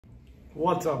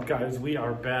What's up, guys? We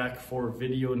are back for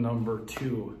video number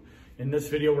 2. In this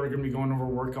video, we're going to be going over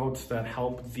workouts that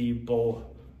help the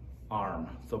bull arm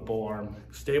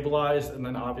stabilize, and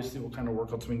then obviously what kind of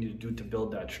workouts we need to do to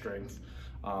build that strength.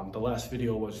 The last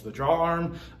video was the draw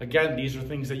arm. Again, these are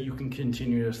things that you can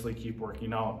continuously keep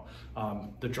working out.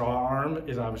 The draw arm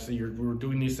is obviously we're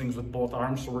doing these things with both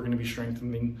arms, so we're going to be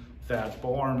strengthening that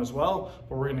bull arm as well,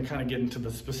 but we're going to kind of get into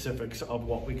the specifics of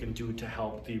what we can do to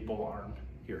help the bull arm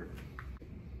here.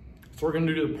 So we're going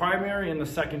to do the primary and the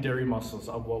secondary muscles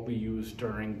of what we use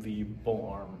during the bull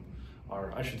arm,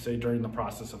 or I should say during the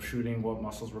process of shooting, what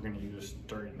muscles we're going to use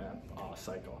during that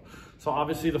cycle. So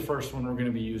obviously the first one we're going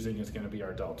to be using is going to be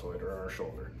our deltoid, or our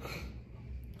shoulder.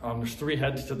 There's 3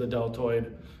 heads to the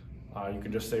deltoid. You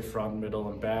can just say front, middle,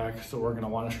 and back. So we're going to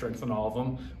want to strengthen all of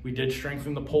them. We did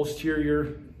strengthen the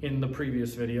posterior in the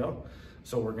previous video.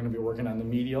 So we're going to be working on the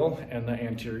medial and the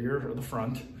anterior, or the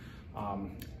front.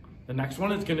 The next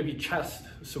one is going to be chest.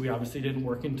 So we obviously didn't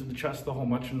work into the chest the whole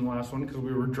much in the last one because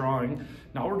we were drawing.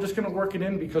 Now we're just going to work it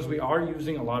in because we are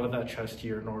using a lot of that chest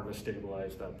here in order to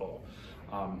stabilize that bull.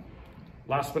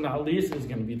 Last but not least is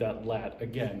going to be that lat.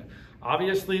 Again,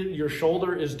 obviously your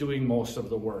shoulder is doing most of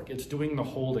the work. It's doing the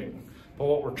holding. But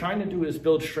what we're trying to do is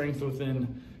build strength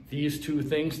within these 2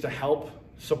 things to help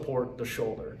support the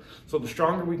shoulder. So the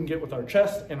stronger we can get with our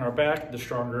chest and our back, the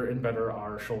stronger and better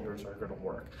our shoulders are going to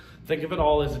work. Think of it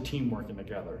all as a team working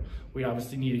together. We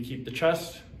obviously need to keep the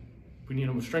chest. We need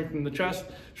to strengthen the chest,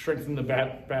 strengthen the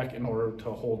back in order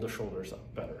to hold the shoulders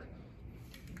up better.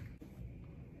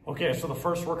 Okay, so the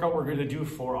first workout we're going to do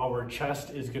for our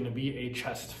chest is going to be a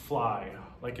chest fly.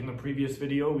 Like in the previous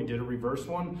video, we did a reverse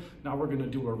one. Now we're going to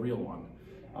do a real one.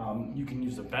 You can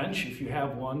use a bench. If you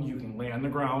have one, you can lay on the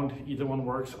ground. Either one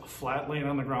works. A flat laying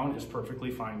on the ground is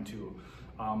perfectly fine too.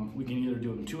 We can either do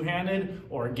them 2-handed,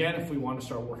 or again, if we want to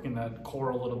start working that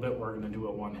core a little bit, we're going to do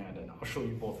it 1-handed. I'll show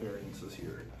you both variances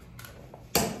here.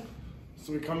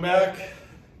 So we come back,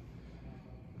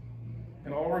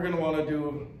 and all we're going to want to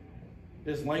do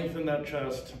is lengthen that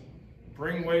chest.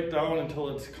 Bring weight down until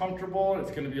it's comfortable.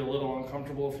 It's going to be a little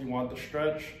uncomfortable if you want the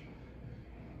stretch.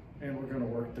 And we're going to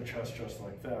work the chest just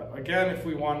like that. Again, if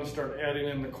we want to start adding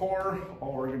in the core,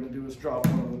 all we're going to do is drop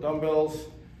one of the dumbbells,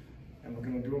 and we're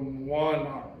going to do them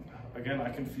one-armed. Again, I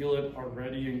can feel it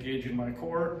already engaging my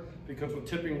core, because with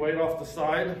tipping weight off the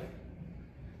side,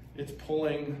 it's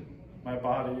pulling my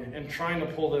body and trying to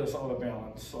pull this out of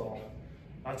balance. So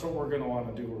that's what we're going to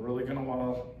want to do. We're really going to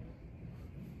want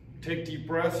to take deep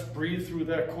breaths, breathe through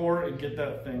that core, and get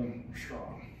that thing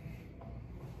strong.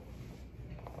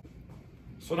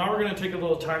 So now we're going to take a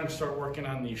little time to start working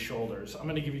on these shoulders. I'm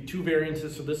going to give you 2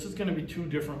 variances. So this is going to be 2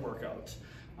 different workouts.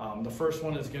 The first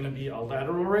one is going to be a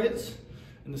lateral raise,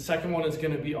 and the second one is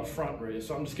going to be a front raise.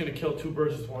 So I'm just going to kill 2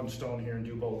 birds with 1 stone here and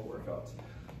do both workouts.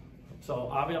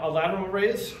 So a lateral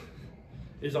raise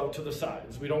is out to the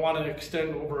sides. We don't want to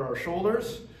extend over our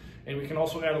shoulders, and we can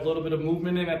also add a little bit of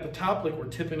movement in at the top like we're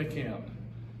tipping a can.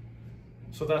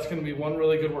 So that's going to be one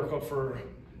really good workout for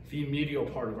the medial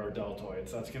part of our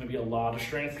deltoids. That's going to be a lot of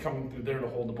strength coming through there to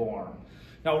hold the bull arm.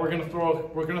 Now we're going to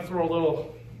throw a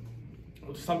little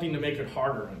something to make it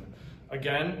harder.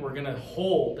 Again, we're going to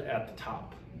hold at the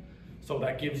top. So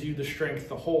that gives you the strength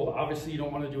to hold. Obviously, you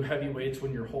don't want to do heavy weights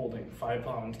when you're holding 5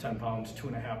 pounds, 10 pounds,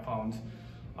 2.5 pounds.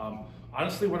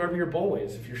 Honestly, whatever your bow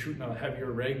weighs. If you're shooting a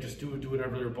heavier rig, just do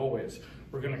whatever your bow weighs.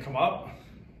 We're going to come up,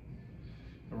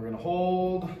 and we're going to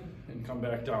hold and come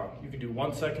back down. You can do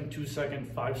 1 second, 2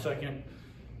 second, 5 second,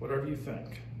 whatever you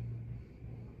think.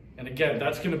 And again,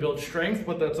 that's going to build strength,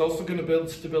 but that's also going to build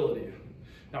stability.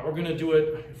 Now we're going to do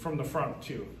it from the front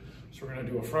too. So we're going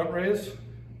to do a front raise.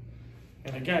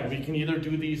 And again, we can either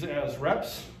do these as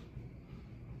reps,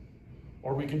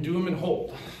 or we can do them in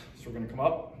hold. So we're going to come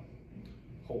up,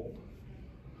 hold.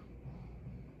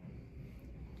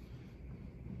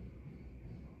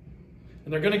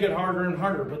 And they're going to get harder and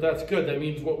harder, but that's good. That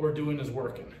means what we're doing is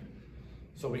working.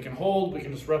 So we can hold, we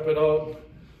can just rep it out,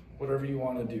 whatever you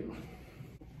want to do.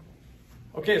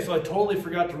 Okay, so I totally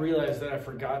forgot to realize that I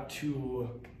forgot to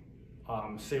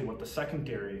say what the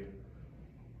secondary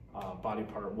body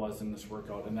part was in this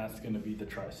workout, and that's going to be the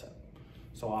tricep.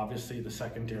 So obviously the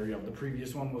secondary of the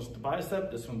previous one was the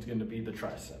bicep. This one's going to be the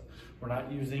tricep. We're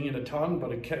not using it a ton,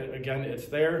 but again, it's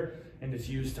there, and it's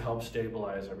used to help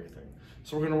stabilize everything.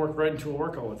 So we're going to work right into a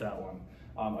workout with that one.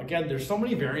 Again, there's so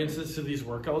many variances to these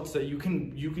workouts that you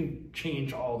can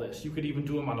change all this. You could even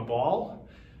do them on a ball.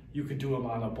 You could do them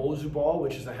on a Bozu ball,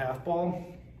 which is a half ball.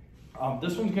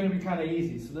 This one's going to be kind of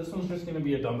easy. So this one's just going to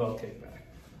be a dumbbell kickback.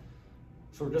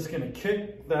 So we're just going to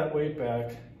kick that weight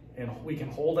back, and we can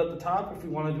hold at the top if we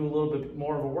want to do a little bit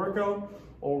more of a workout,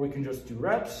 or we can just do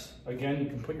reps. Again, you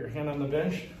can put your hand on the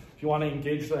bench. If you want to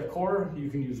engage that core, you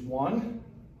can use 1.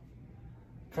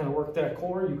 Kind of work that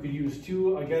core. You could use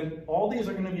 2. Again, all these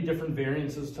are going to be different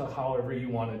variances to however you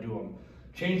want to do them.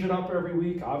 Change it up every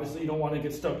week. Obviously, you don't want to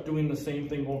get stuck doing the same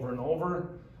thing over and over.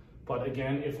 But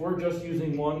again, if we're just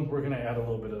using 1, we're going to add a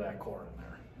little bit of that core in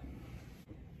there.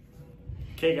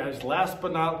 Okay guys, last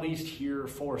but not least here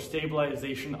for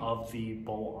stabilization of the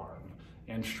bull arm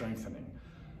and strengthening.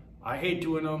 I hate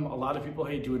doing them. A lot of people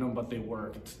hate doing them, but they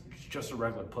work. It's just a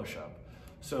regular push-up.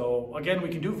 So again, we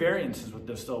can do variances with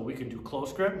this though. We can do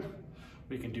close grip,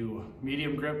 we can do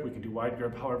medium grip, we can do wide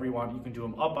grip, however you want. You can do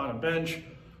them up on a bench.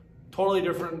 Totally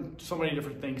different, so many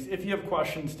different things. If you have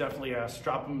questions, definitely ask.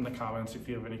 Drop them in the comments if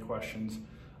you have any questions.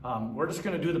 We're just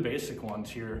gonna do the basic ones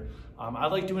here. I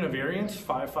like doing a variance,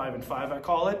 5, 5, and 5 I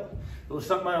call it. It was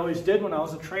something I always did when I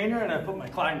was a trainer, and I put my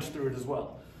clients through it as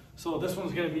well. So this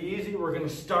one's gonna be easy. We're gonna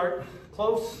start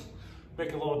close,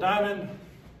 make a little diamond.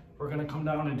 We're gonna come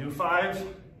down and do 5s.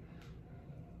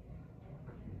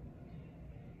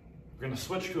 We're gonna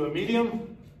switch to a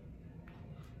medium.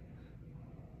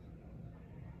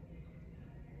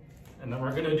 And then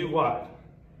we're gonna do wide.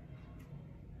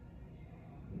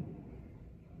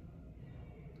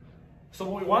 So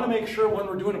what we wanna make sure when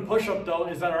we're doing a push-up though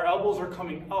is that our elbows are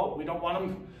coming out. We don't want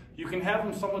them, you can have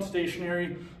them somewhat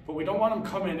stationary, but we don't want them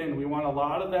coming in. We want a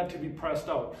lot of that to be pressed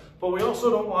out. But we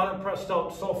also don't want it pressed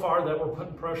out so far that we're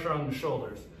putting pressure on the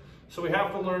shoulders. So we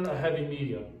have to learn a heavy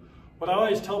medium. What I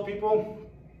always tell people,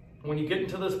 when you get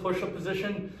into this push-up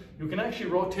position, you can actually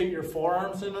rotate your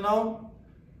forearms in and out.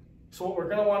 So what we're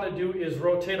gonna wanna do is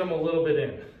rotate them a little bit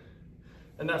in.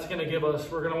 And that's gonna give us,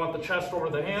 we're gonna want the chest over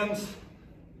the hands.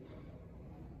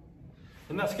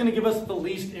 And that's gonna give us the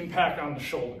least impact on the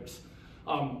shoulders.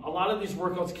 A lot of these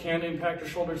workouts can impact your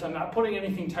shoulders. I'm not putting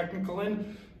anything technical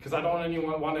in because I don't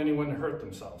want anyone to hurt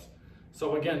themselves.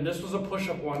 So again, this was a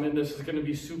push-up one, and this is gonna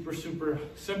be super, super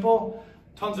simple.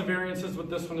 Tons of variances with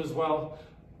this one as well.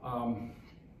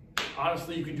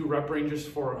 Honestly, you can do rep ranges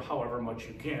for however much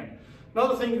you can.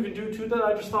 Another thing you can do too that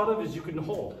I just thought of is you can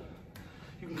hold.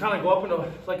 You can kind of go up in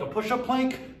like a push-up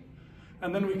plank,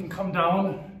 and then we can come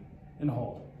down and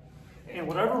hold. And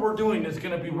whatever we're doing is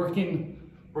gonna be working,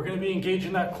 we're gonna be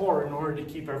engaging that core in order to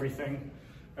keep everything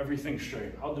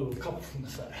straight. I'll do a couple from the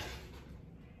side.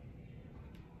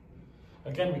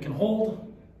 Again, we can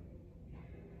hold,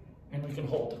 and we can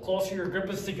hold. The closer your grip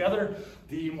is together,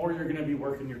 the more you're gonna be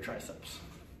working your triceps.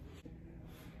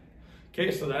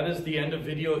 Okay, so that is the end of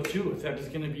video 2. That is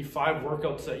gonna be 5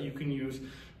 workouts that you can use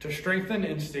to strengthen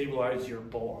and stabilize your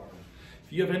bull arm.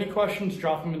 If you have any questions,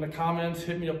 drop them in the comments,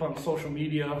 hit me up on social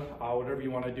media, whatever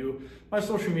you wanna do. My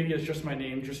social media is just my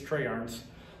name, just Trey Arntz.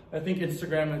 I think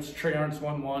Instagram, it's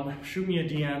TreyArntz11. Shoot me a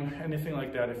DM, anything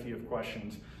like that if you have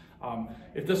questions.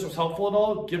 If this was helpful at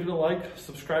all, give it a like,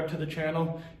 subscribe to the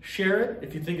channel, share it.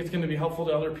 If you think it's gonna be helpful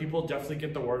to other people, definitely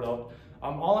get the word out.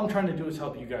 All I'm trying to do is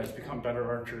help you guys become better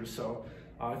archers. So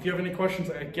if you have any questions,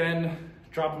 again,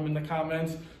 drop them in the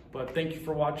comments. But thank you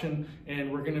for watching,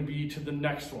 and we're gonna be to the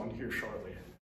next one here shortly.